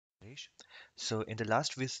Naresh. So in the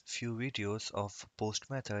last few videos of post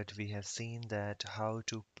method, we have seen that how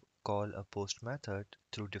to call a post method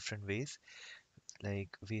through different ways.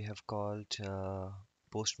 Like we have called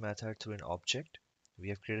post method through an object. We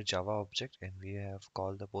have created a Java object and we have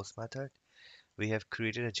called the post method. We have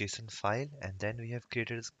created a JSON file and then we have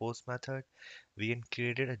created a post method. We have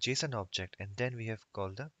created a JSON object and then we have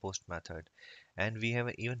called the post method. And we have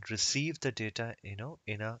even received the data,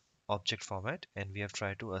 in a object format and we have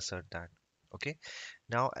tried to assert that. Okay.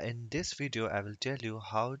 Now in this video, I will tell you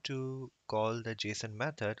how to call the JSON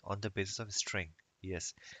method on the basis of string.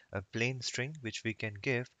 Yes, a plain string which we can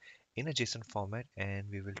give in a JSON format and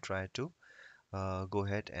we will try to go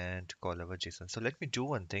ahead and call our JSON. So let me do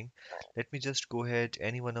one thing. Let me just go ahead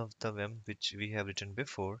any one of them which we have written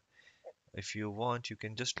before. If you want, you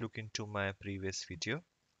can just look into my previous video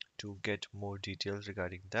to get more details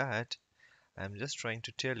regarding that. I'm just trying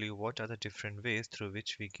to tell you what are the different ways through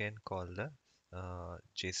which we can call the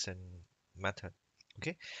JSON method.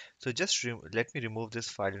 Okay, so just let me remove this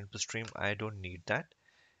file input stream. I don't need that.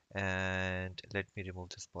 And let me remove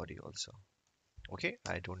this body also. Okay,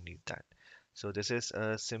 I don't need that. So this is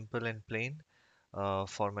a simple and plain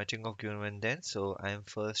formatting of given and then. So I am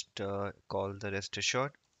first called the rest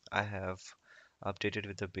assured. I have updated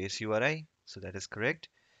with the base URI, so that is correct.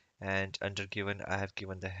 And under given, I have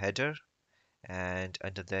given the header, and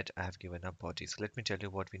under that, I have given a body. So let me tell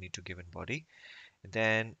you what we need to give in body.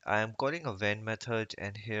 Then I am calling a when method,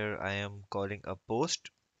 and here I am calling a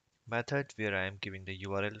post method where I am giving the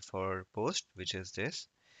URL for post, which is this,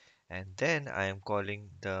 and then I am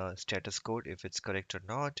calling the status code if it's correct or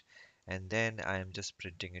not, and then I am just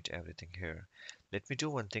printing it everything here. Let me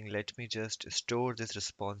do one thing. Let me just store this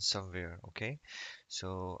response somewhere. Okay,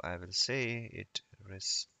 so I will say it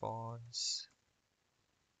response.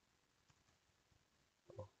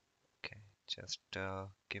 Okay, just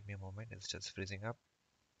give me a moment, it's just freezing up.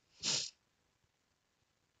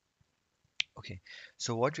 Okay,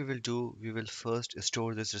 so what we will do, we will first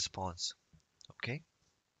store this response. Okay,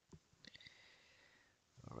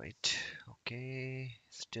 all right. Okay,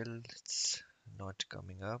 still it's not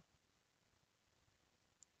coming up.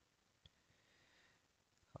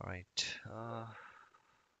 All right,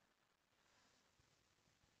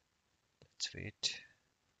 let's wait.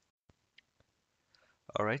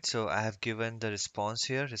 All right, so I have given the response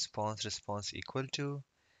here, response equal to,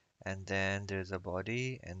 and then there's a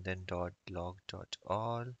body, and then dot log dot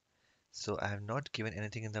all. So I have not given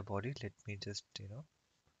anything in the body. Let me just,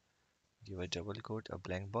 give a double quote, a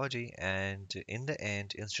blank body, and in the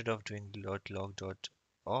end, instead of doing dot log dot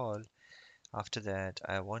all, after that,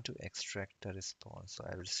 I want to extract the response. So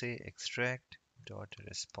I will say extract dot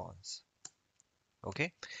response.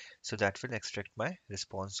 Okay, so that will extract my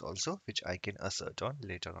response also, which I can assert on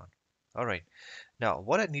later on. All right. Now,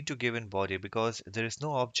 what I need to give in body, because there is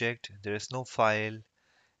no object, there is no file,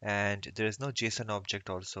 and there is no JSON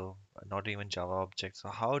object also, not even Java object. So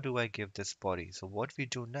how do I give this body? So what we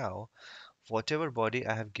do now, whatever body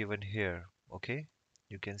I have given here, okay,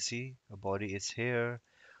 you can see a body is here,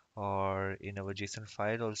 or in our JSON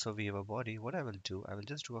file also we have a body. What I will do, I will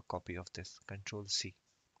just do a copy of this, Control C,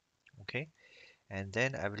 okay, and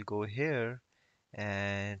then I will go here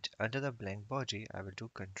and under the blank body, I will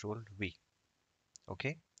do Control V,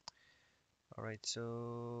 okay. All right,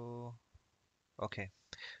 so okay.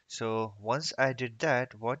 So once I did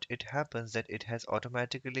that, what it happens that it has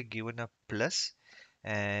automatically given a plus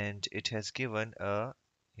and it has given a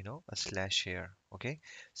slash here. Okay.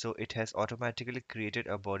 So it has automatically created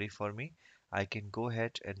a body for me. I can go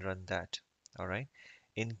ahead and run that. All right.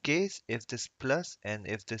 In case if this plus and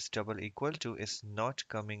if this double equal to is not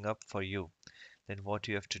coming up for you, then what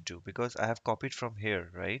you have to do, because I have copied from here,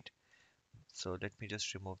 right? So let me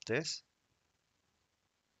just remove this.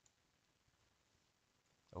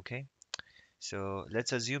 Okay. So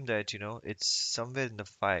let's assume that, it's somewhere in the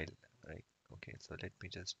file, right? Okay, so let me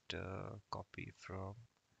just copy from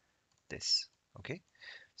this. Okay,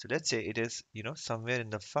 so let's say it is, somewhere in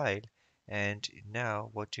the file, and now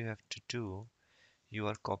what you have to do, you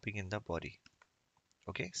are copying in the body.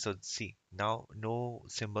 Okay, so see, now no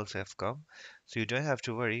symbols have come, so you don't have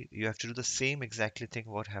to worry. You have to do the same exactly thing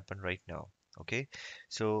what happened right now. Okay,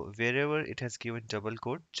 so wherever it has given double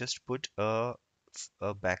quote, just put a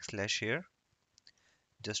backslash here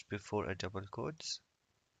just before a double quotes.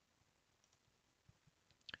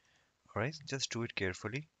 Alright, just do it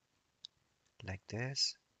carefully, like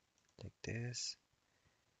this,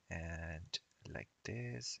 and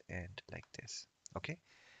and like this. Okay,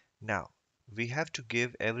 now we have to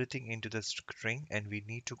give everything into the string and we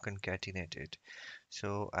need to concatenate it.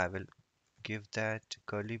 So I will give that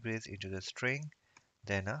curly brace into the string,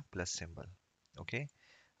 then a plus symbol. Okay,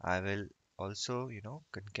 I will also,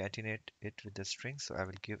 concatenate it with the string. So I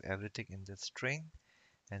will give everything in the string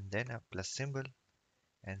and then a plus symbol,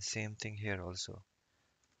 and same thing here also.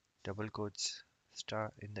 Double quotes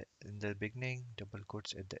start in the beginning, double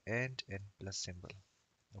quotes at the end, and plus symbol.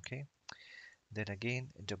 Okay, then again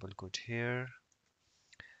double quote here,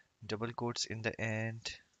 double quotes in the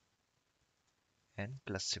end, and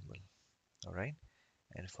plus symbol. All right,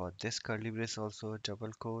 and for this curly brace also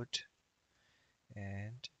double quote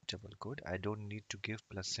and double quote. I don't need to give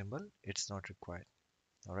plus symbol, it's not required.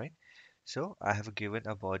 All right, so I have given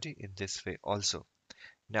a body in this way also.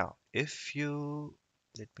 Now if you,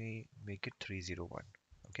 let me make it 301.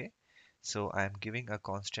 Okay, so I'm giving a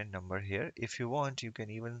constant number here. If you want, you can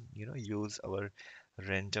even use our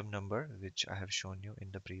random number which I have shown you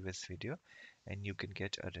in the previous video, and you can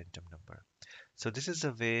get a random number. So this is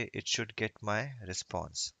the way it should get my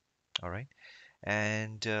response. All right,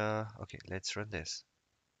 and okay, let's run this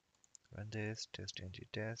test ng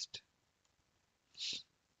test.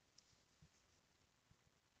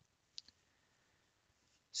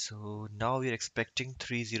 So now we're expecting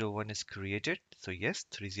 301 is created. So yes,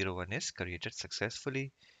 301 is created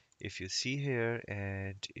successfully. If you see here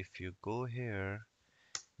and if you go here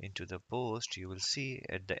into the post, you will see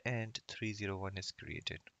at the end 301 is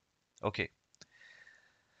created. Okay,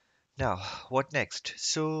 now what next?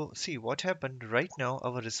 So see what happened right now.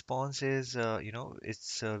 Our response is,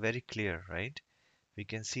 it's very clear, right? We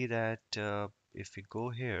can see that if we go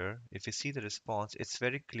here, if you see the response, it's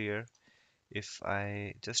very clear. If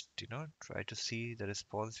I just, try to see the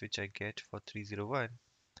response which I get for 301,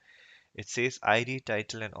 it says ID,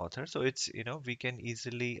 title, and author. So it's, we can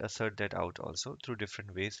easily assert that out also through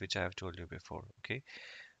different ways, which I have told you before. Okay.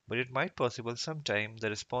 But it might possible sometime the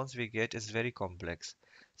response we get is very complex.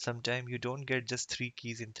 Sometime you don't get just three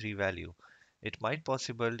keys in three value. It might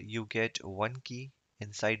possible you get one key,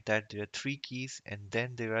 inside that there are three keys, and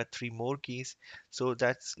then there are three more keys. So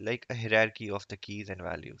that's like a hierarchy of the keys and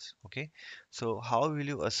values. Okay. So how will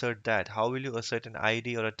you assert that? How will you assert an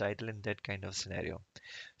ID or a title in that kind of scenario?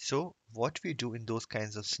 So what we do in those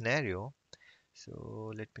kinds of scenario,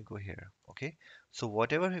 so let me go here. Okay. So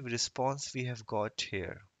whatever response we have got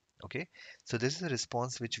here. Okay. So this is the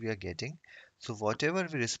response which we are getting. So whatever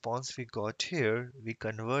response we got here, we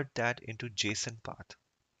convert that into JSON path.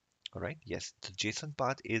 All right. Yes. The JSON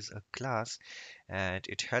path is a class and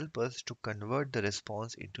it helps us to convert the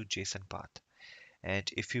response into JSON path. And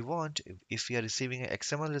if you want, if we are receiving an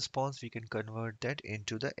XML response, we can convert that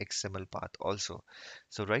into the XML path also.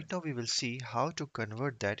 So right now we will see how to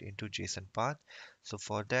convert that into JSON path. So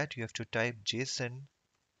for that you have to type JSON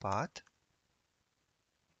path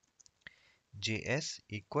JS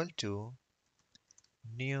equal to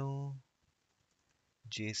new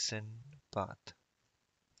JSON path.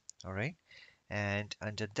 All right. And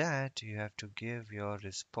under that you have to give your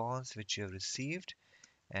response which you have received,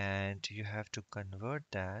 and you have to convert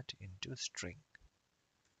that into string.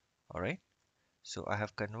 All right. So I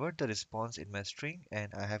have convert the response in my string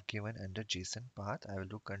and I have given under JSON path. I will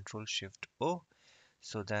do Control Shift O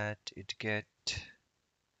so that it get,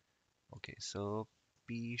 okay, so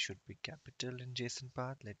P should be capital in JSON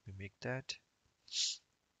path. Let me make that.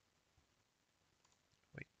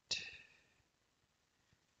 Wait.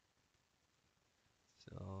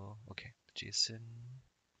 So okay, JSON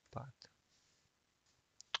path.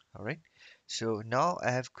 All right. So now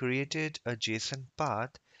I have created a JSON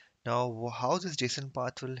path. Now how this JSON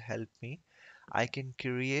path will help me? I can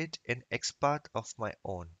create an XPath of my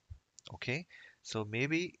own. Okay, so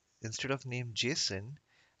maybe instead of name JSON,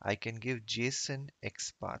 I can give JSON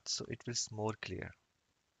XPath so it will more clear.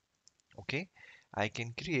 Okay, I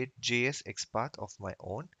can create JS XPath of my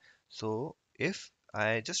own. So if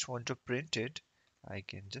I just want to print it, I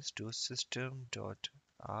can just do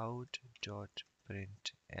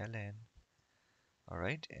system.out.println. All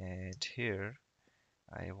right, and here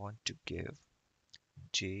I want to give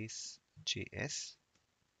JS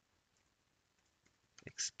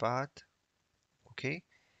XPath. Okay,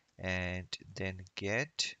 and then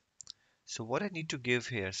get. So what I need to give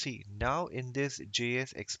here, see now in this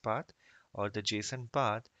JS XPath or the JSON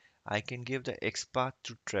path, I can give the XPath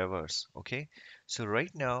to traverse. Okay, so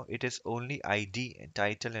right now it is only ID and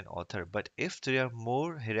title and author, but if there are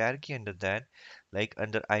more hierarchy under that, like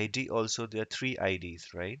under ID also there are three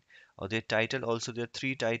IDs, right? Or their title also there are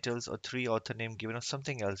three titles or three author name given or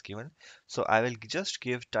something else given. So I will just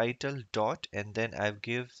give title dot and then I'll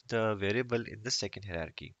give the variable in the second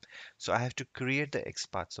hierarchy. So I have to create the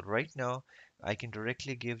XPath. So right now I can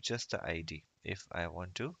directly give just the ID if I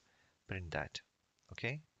want to print that.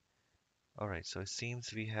 Okay. All right, so it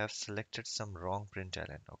seems we have selected some wrong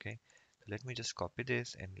println. Okay, so let me just copy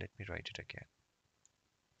this and let me write it again.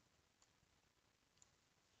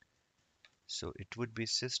 So it would be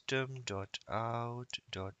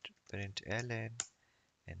system.out.println,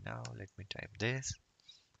 and now let me type this,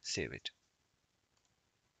 save it.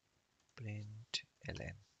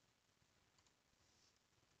 Println.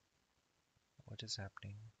 What is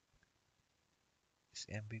happening? It's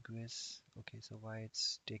ambiguous. Okay, so why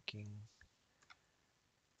it's taking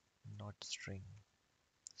not string?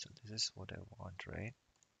 So this is what I want, right?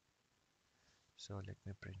 So let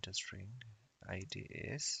me print a string. ID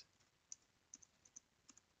is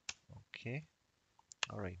okay.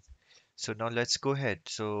 All right. So now let's go ahead.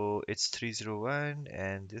 So it's 301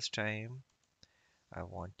 and this time I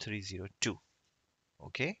want 302.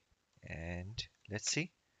 Okay. And let's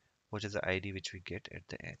see what is the ID which we get at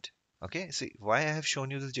the end. Okay. See why I have shown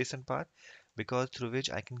you this JSON path? Because through which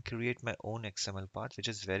I can create my own XML path, which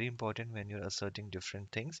is very important when you're asserting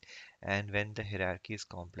different things and when the hierarchy is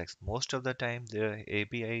complex. Most of the time, the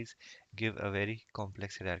APIs give a very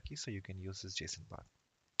complex hierarchy, so you can use this JSON path.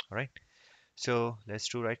 All right. So let's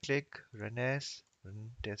do right click, run as,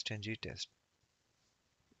 run test ng test.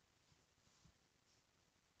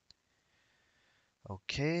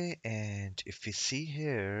 Okay, and if we see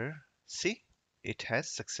here, see, it has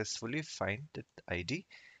successfully find the ID.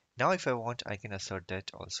 Now if I want, I can assert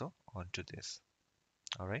that also onto this.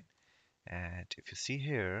 All right, and if you see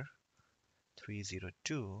here,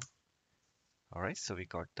 302. All right, so we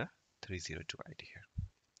got the 302 ID here.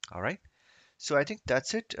 All right, so I think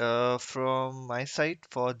that's it from my side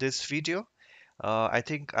for this video. I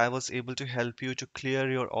think I was able to help you to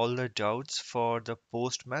clear your all the doubts for the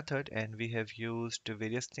post method, and we have used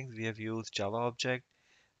various things. We have used Java object,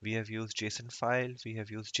 we have used JSON file, we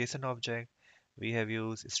have used JSON object, we have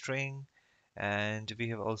used string, and we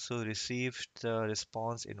have also received the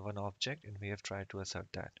response in one object, and we have tried to assert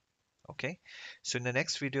that. Okay, so in the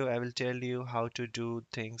next video, I will tell you how to do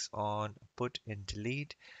things on put and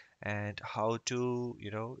delete and how to,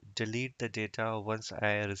 delete the data once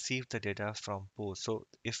I receive the data from post. So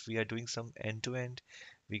if we are doing some end-to-end,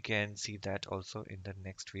 we can see that also in the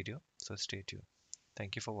next video. So stay tuned.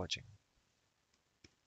 Thank you for watching.